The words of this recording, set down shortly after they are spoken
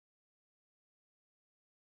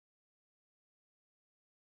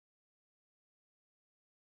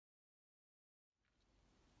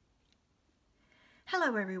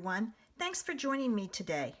Hello everyone, thanks for joining me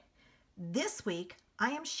today. This week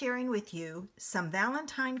I am sharing with you some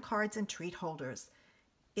Valentine cards and treat holders.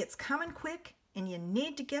 It's coming quick and you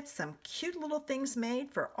need to get some cute little things made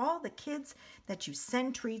for all the kids that you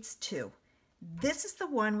send treats to. This is the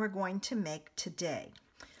one we're going to make today.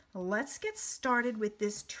 Let's get started with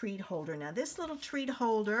this treat holder. Now this little treat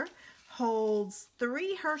holder holds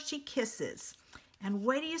 3 Hershey Kisses, and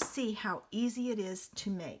wait till you see how easy it is to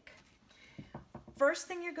make. First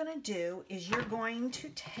thing you're going to do is you're going to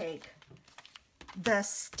take the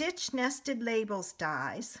stitch nested labels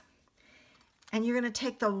dies and you're going to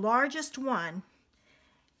take the largest one,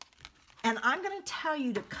 and I'm going to tell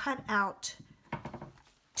you to cut out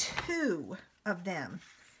 2 of them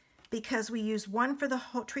because we use one for the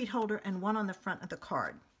treat holder and one on the front of the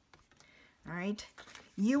card. All right,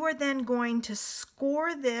 you are then going to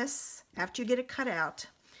score this after you get it cut out.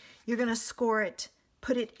 You're going to score it,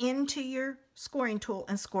 put it into your scoring tool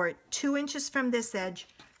and score it 2 inches from this edge,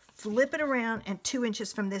 flip it around, and 2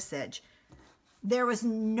 inches from this edge. There was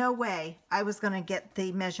no way I was going to get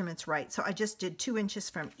the measurements right, so I just did 2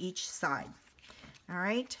 inches from each side. All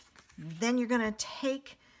right, then you're going to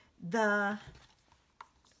take the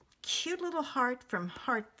cute little heart from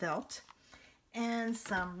Heartfelt and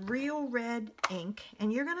some real red ink,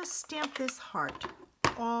 and you're going to stamp this heart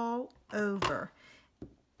all over.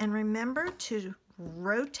 And remember to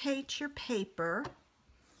rotate your paper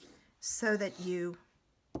so that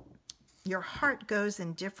your heart goes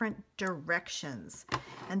in different directions.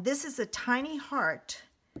 And this is a tiny heart,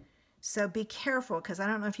 so be careful, because I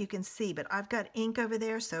don't know if you can see, but I've got ink over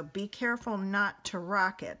there, so be careful not to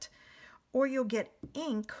rock it, or you'll get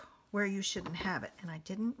ink where you shouldn't have it. And I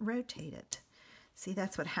didn't rotate it. See,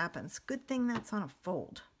 that's what happens. Good thing that's on a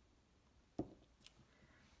fold.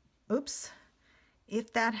 Oops.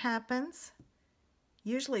 If that happens,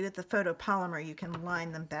 usually with the photopolymer you can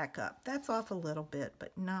line them back up. That's off a little bit,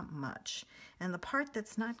 but not much. And the part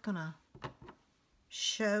that's not going to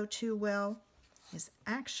show too well is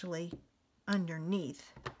actually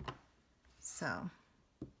underneath. So, all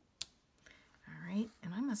right,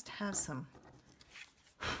 and I must have some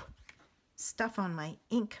stuff on my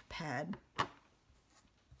ink pad. All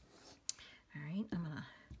right, I'm going to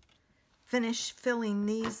finish filling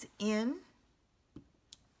these in.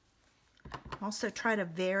 Also try to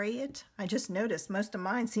vary it. I just noticed most of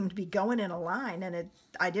mine seem to be going in a line, and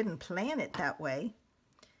I didn't plan it that way.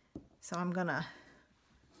 So I'm going to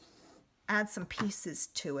add some pieces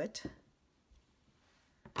to it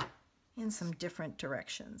in some different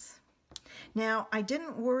directions. Now, I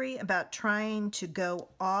didn't worry about trying to go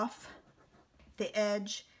off the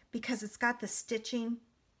edge because it's got the stitching,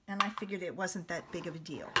 and I figured it wasn't that big of a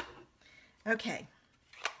deal. Okay.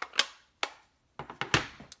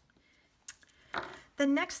 The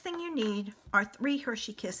next thing you need are 3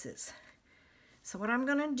 Hershey Kisses. So what I'm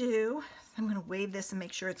going to do, I'm going to wave this and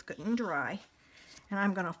make sure it's good and dry. And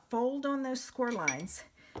I'm going to fold on those score lines.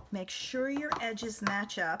 Make sure your edges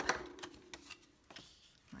match up,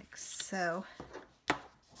 like so.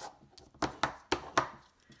 All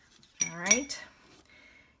right.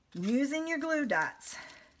 Using your glue dots.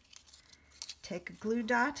 Take a glue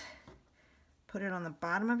dot, put it on the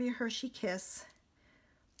bottom of your Hershey Kiss.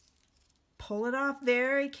 Pull it off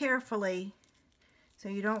very carefully so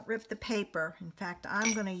you don't rip the paper. In fact,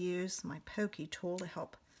 I'm going to use my pokey tool to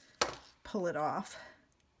help pull it off.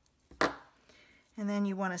 And then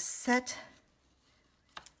you want to set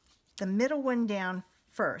the middle one down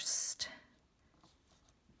first.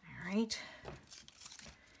 All right.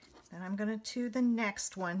 Then I'm going to do the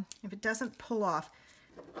next one. If it doesn't pull off,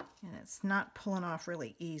 and it's not pulling off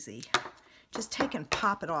really easy, just take and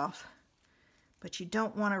pop it off. But you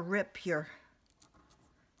don't want to rip your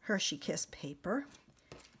Hershey Kiss paper.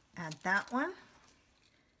 Add that one,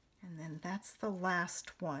 and then that's the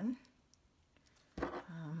last one.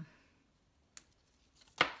 Now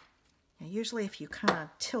usually if you kind of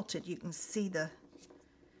tilt it, you can see the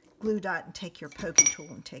glue dot and take your pokey tool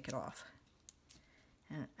and take it off.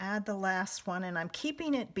 And add the last one, and I'm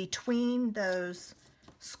keeping it between those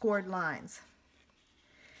scored lines.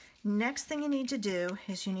 Next thing you need to do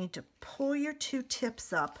is you need to pull your 2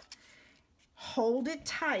 tips up, hold it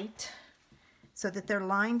tight so that they're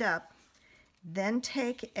lined up, then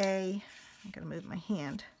take I'm going to move my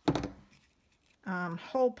hand,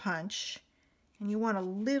 hole punch, and you want a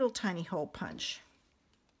little tiny hole punch,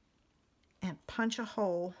 and punch a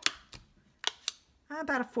hole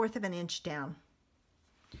about 1/4 of an inch down.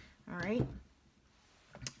 All right.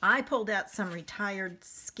 I pulled out some retired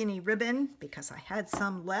skinny ribbon because I had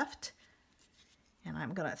some left, and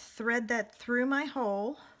I'm going to thread that through my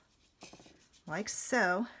hole like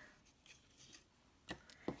so.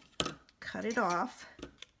 cut it off.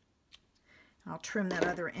 I'll trim that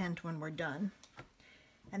other end when we're done.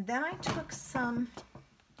 And then I took some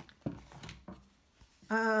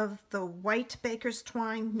of the white baker's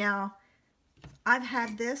twine. Now, I've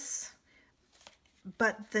had this,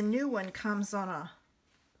 but the new one comes on a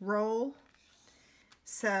roll.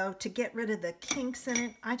 So to get rid of the kinks in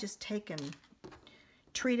it, I just take and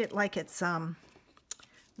treat it like it's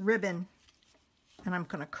ribbon, and I'm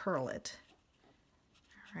going to curl it.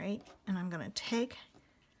 All right, and I'm going to take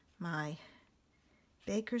my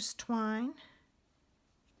baker's twine,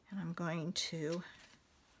 and I'm going to,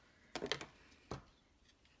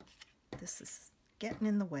 this is getting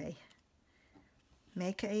in the way,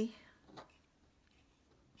 make a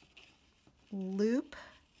loop,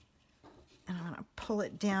 and I'm going to pull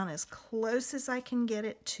it down as close as I can get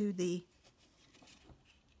it to the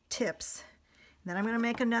tips. Then I'm going to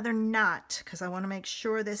make another knot because I want to make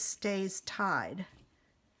sure this stays tied.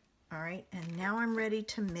 All right, and now I'm ready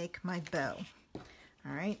to make my bow.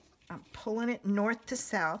 All right, I'm pulling it north to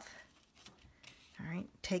south. All right,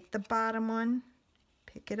 take the bottom one,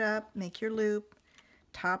 pick it up, make your loop,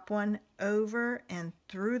 top one over and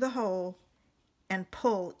through the hole, and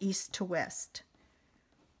pull east to west.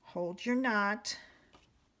 Hold your knot,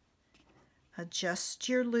 adjust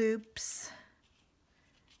your loops.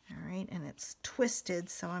 All right, and it's twisted,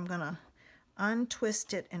 so I'm going to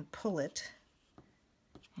untwist it and pull it.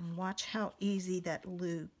 And watch how easy that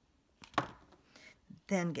loop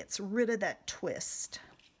then gets rid of that twist.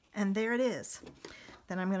 And there it is.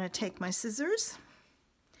 Then I'm going to take my scissors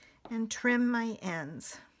and trim my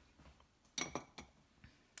ends.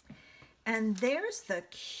 And there's the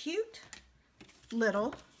cute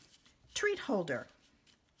little treat holder.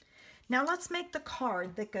 Now let's make the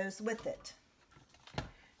card that goes with it.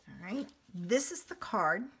 All right, this is the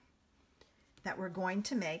card that we're going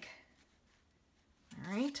to make.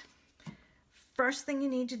 All right, first thing you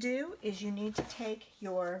need to do is you need to take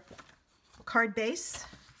your card base,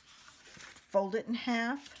 fold it in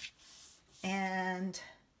half, and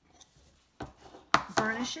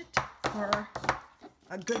burnish it for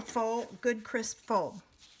a good fold, good crisp fold.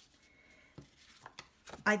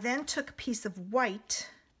 I then took a piece of white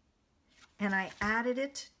and I added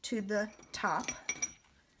it to the top.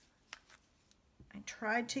 I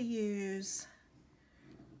tried to use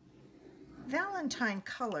Valentine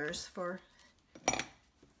colors for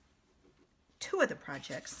two of the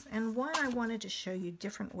projects, and one I wanted to show you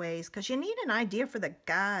different ways because you need an idea for the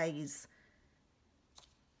guys.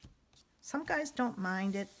 Some guys don't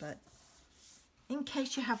mind it, but in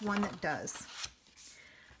case you have one that does.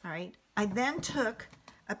 All right, I then took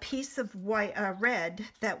a piece of white, red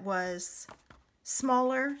that was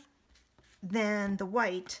smaller than the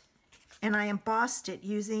white, and I embossed it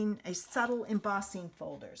using a subtle embossing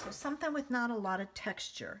folder. So something with not a lot of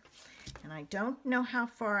texture. And I don't know how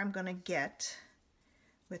far I'm going to get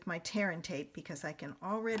with my tear and tape because I can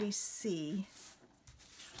already see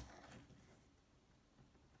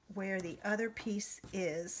where the other piece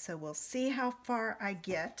is. So we'll see how far I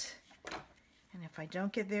get. And if I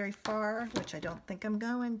don't get very far, which I don't think I'm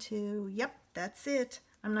going to, yep, that's it.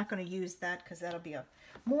 I'm not going to use that because that'll be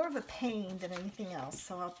more of a pain than anything else.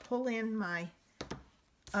 So I'll pull in my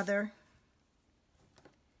other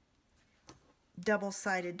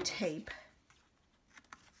double-sided tape.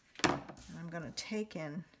 And I'm going to take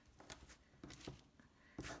and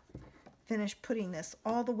finish putting this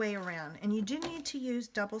all the way around. And you do need to use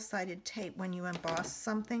double-sided tape when you emboss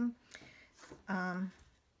something.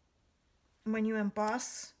 When you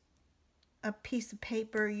emboss a piece of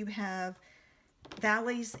paper, you have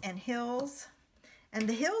valleys and hills. And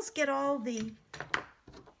the hills get all the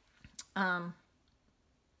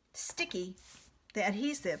sticky, the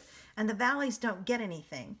adhesive, and the valleys don't get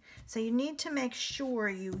anything. So you need to make sure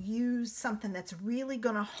you use something that's really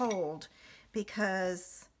going to hold,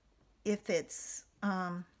 because if it's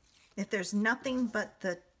if there's nothing but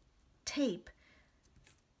the tape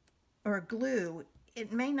or glue,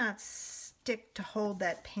 it may not stick to hold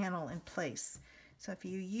that panel in place. So if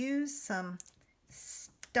you use some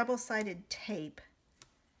double-sided tape,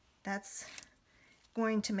 that's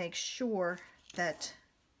going to make sure that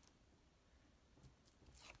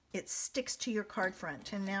it sticks to your card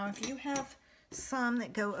front. And now if you have some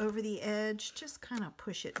that go over the edge, just kind of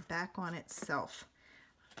push it back on itself.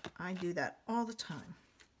 I do that all the time.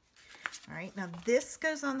 All right, now this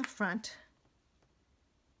goes on the front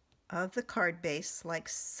of the card base like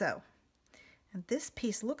so. And this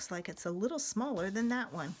piece looks like it's a little smaller than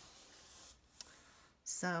that one.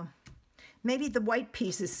 So maybe the white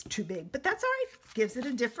piece is too big, but that's all right. Gives it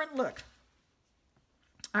a different look.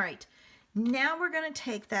 All right, now we're going to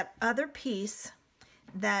take that other piece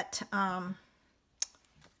that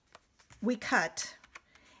we cut,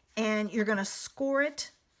 and you're going to score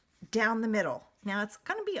it down the middle. Now it's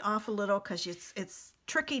going to be off a little because it's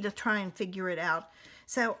tricky to try and figure it out.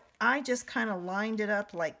 So I just kind of lined it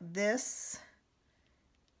up like this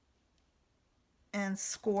and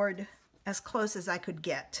scored as close as I could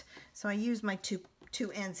get. So I used my two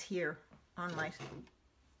ends here on my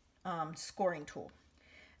scoring tool.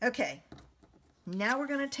 Okay, now we're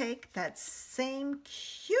going to take that same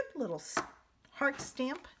cute little heart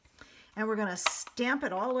stamp and we're going to stamp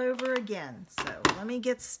it all over again. So let me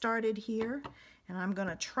get started here, and I'm going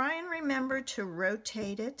to try and remember to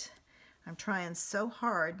rotate it. I'm trying so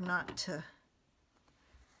hard not to.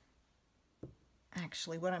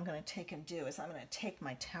 Actually, what I'm going to take and do is I'm going to take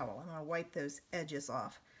my towel. I'm going to wipe those edges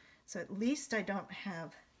off. So at least I don't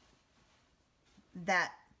have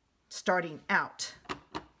that starting out.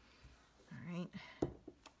 All right.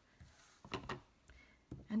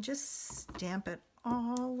 And just stamp it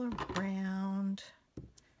all around.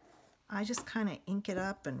 I just kind of ink it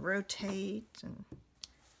up and rotate, and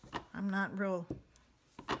I'm not real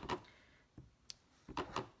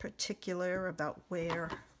particular about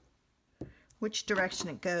which direction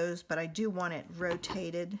it goes, but I do want it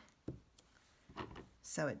rotated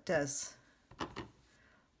so it does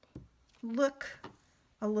look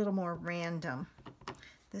a little more random.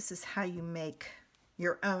 This is how you make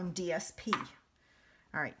your own DSP.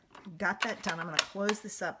 All right, got that done. I'm going to close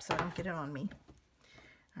this up so I don't get it on me.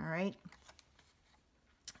 All right,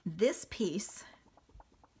 this piece,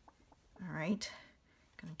 all right,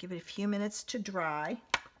 going to give it a few minutes to dry.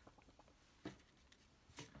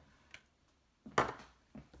 All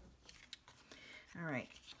right,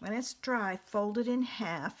 when it's dry, fold it in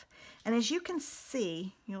half. And as you can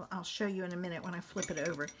see, I'll show you in a minute when I flip it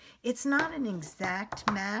over, it's not an exact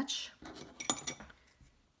match.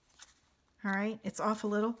 All right, it's off a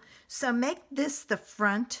little. So make this the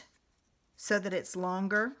front so that it's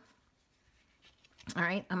longer. All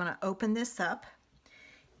right, I'm going to open this up.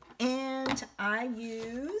 And I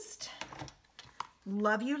used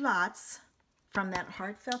Love You Lots from that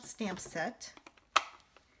Heartfelt stamp set.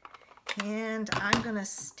 And I'm going to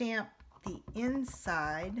stamp the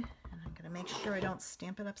inside, and I'm going to make sure I don't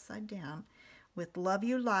stamp it upside down, with Love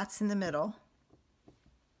You Lots in the middle.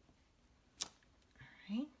 All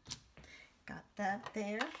right, got that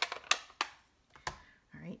there.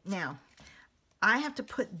 All right, now I have to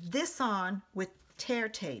put this on with tear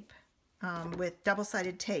tape, with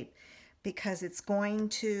double-sided tape, because it's going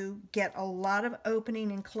to get a lot of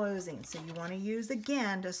opening and closing. So you want to use,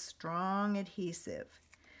 again, a strong adhesive.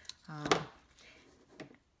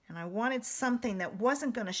 And I wanted something that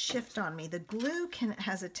wasn't going to shift on me. The glue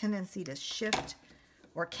has a tendency to shift,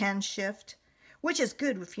 or can shift, which is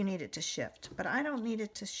good if you need it to shift, but I don't need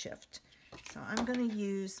it to shift. So I'm going to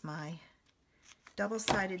use my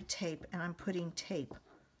double-sided tape, and I'm putting tape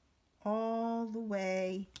all the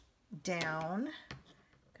way down.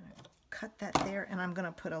 I'm going to cut that there, and I'm going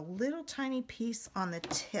to put a little tiny piece on the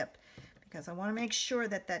tip because I want to make sure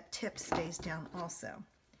that that tip stays down also.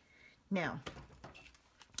 Now,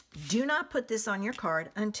 do not put this on your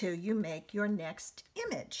card until you make your next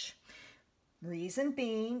image. Reason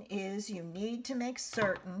being is you need to make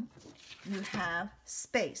certain you have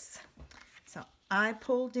space. So I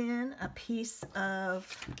pulled in a piece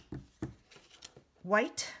of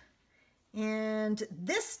white, and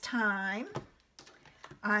this time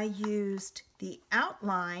I used the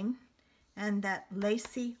outline and that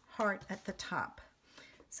lacy heart at the top.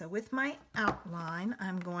 So with my outline,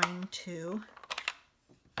 I'm going to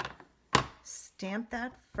stamp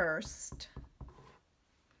that first.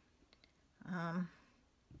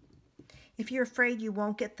 If you're afraid you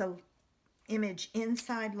won't get the image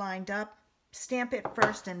inside lined up, stamp it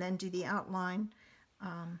first and then do the outline.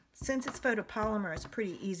 Since it's photopolymer, it's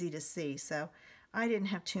pretty easy to see, so I didn't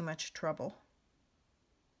have too much trouble.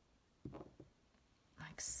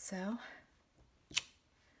 Like so.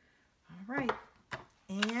 All right.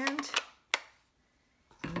 And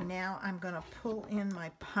now I'm going to pull in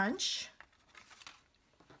my punch.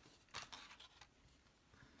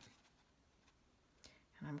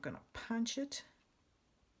 And I'm going to punch it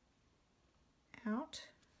out.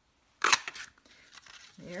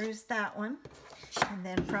 There's that one. And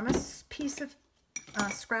then from a piece of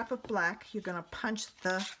scrap of black, you're going to punch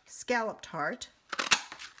the scalloped heart.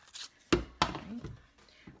 Okay.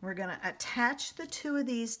 We're going to attach the two of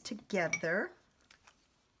these together.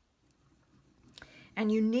 And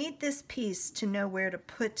you need this piece to know where to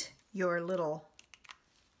put your little,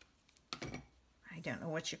 I don't know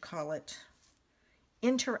what you call it,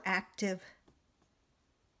 interactive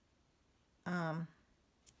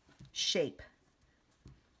shape.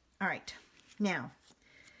 All right, now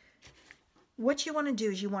what you want to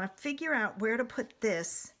do is you want to figure out where to put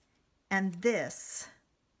this and this,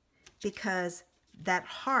 because that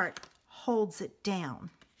heart holds it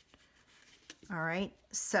down. All right,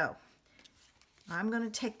 so I'm going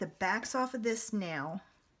to take the backs off of this now.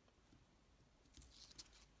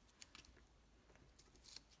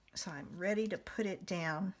 So I'm ready to put it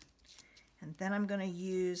down, and then I'm going to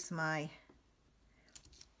use my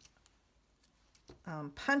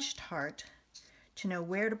punched heart to know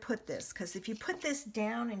where to put this, because if you put this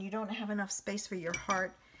down and you don't have enough space for your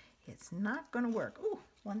heart, it's not going to work. Ooh,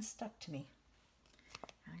 one stuck to me.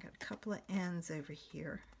 I got a couple of ends over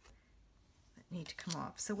here that need to come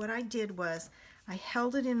off. So what I did was I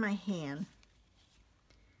held it in my hand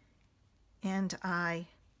and I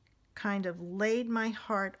kind of laid my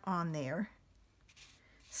heart on there,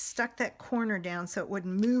 stuck that corner down so it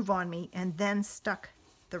wouldn't move on me, and then stuck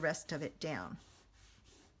the rest of it down.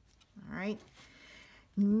 All right,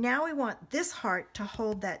 now we want this heart to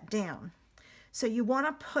hold that down. So you want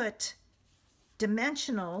to put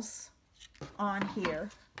dimensionals on here,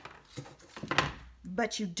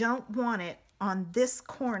 but you don't want it on this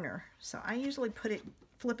corner. So I usually put it,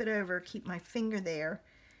 flip it over, keep my finger there,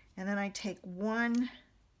 and then I take one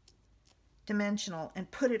dimensional and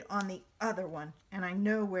put it on the other one, and I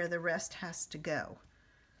know where the rest has to go.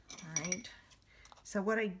 All right, so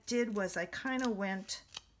what I did was I kind of went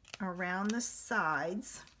around the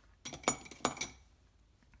sides,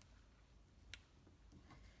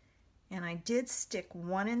 and I did stick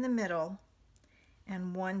one in the middle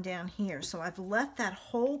and one down here. So I've left that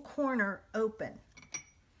whole corner open.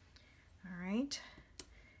 All right,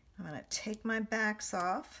 I'm going to take my backs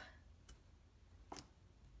off.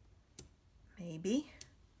 Maybe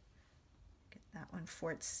get that one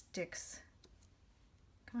before it sticks.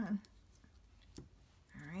 Come on.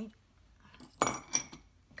 All right,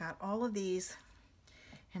 got all of these,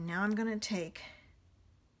 and now I'm going to take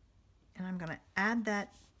and I'm going to add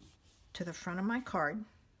that to the front of my card,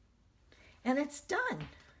 and it's done.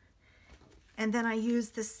 And then I use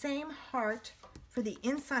the same heart for the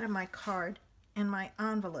inside of my card and my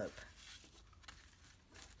envelope.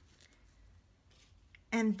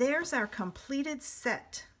 And there's our completed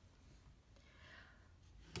set.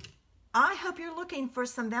 I hope you're looking for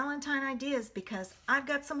some Valentine ideas, because I've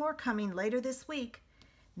got some more coming later this week.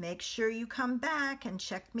 Make sure you come back and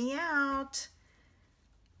check me out.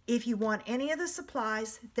 If you want any of the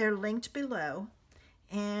supplies, they're linked below,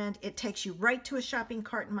 and it takes you right to a shopping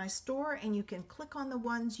cart in my store, and you can click on the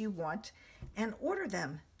ones you want and order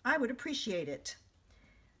them. I would appreciate it.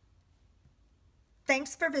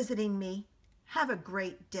 Thanks for visiting me. Have a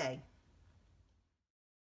great day.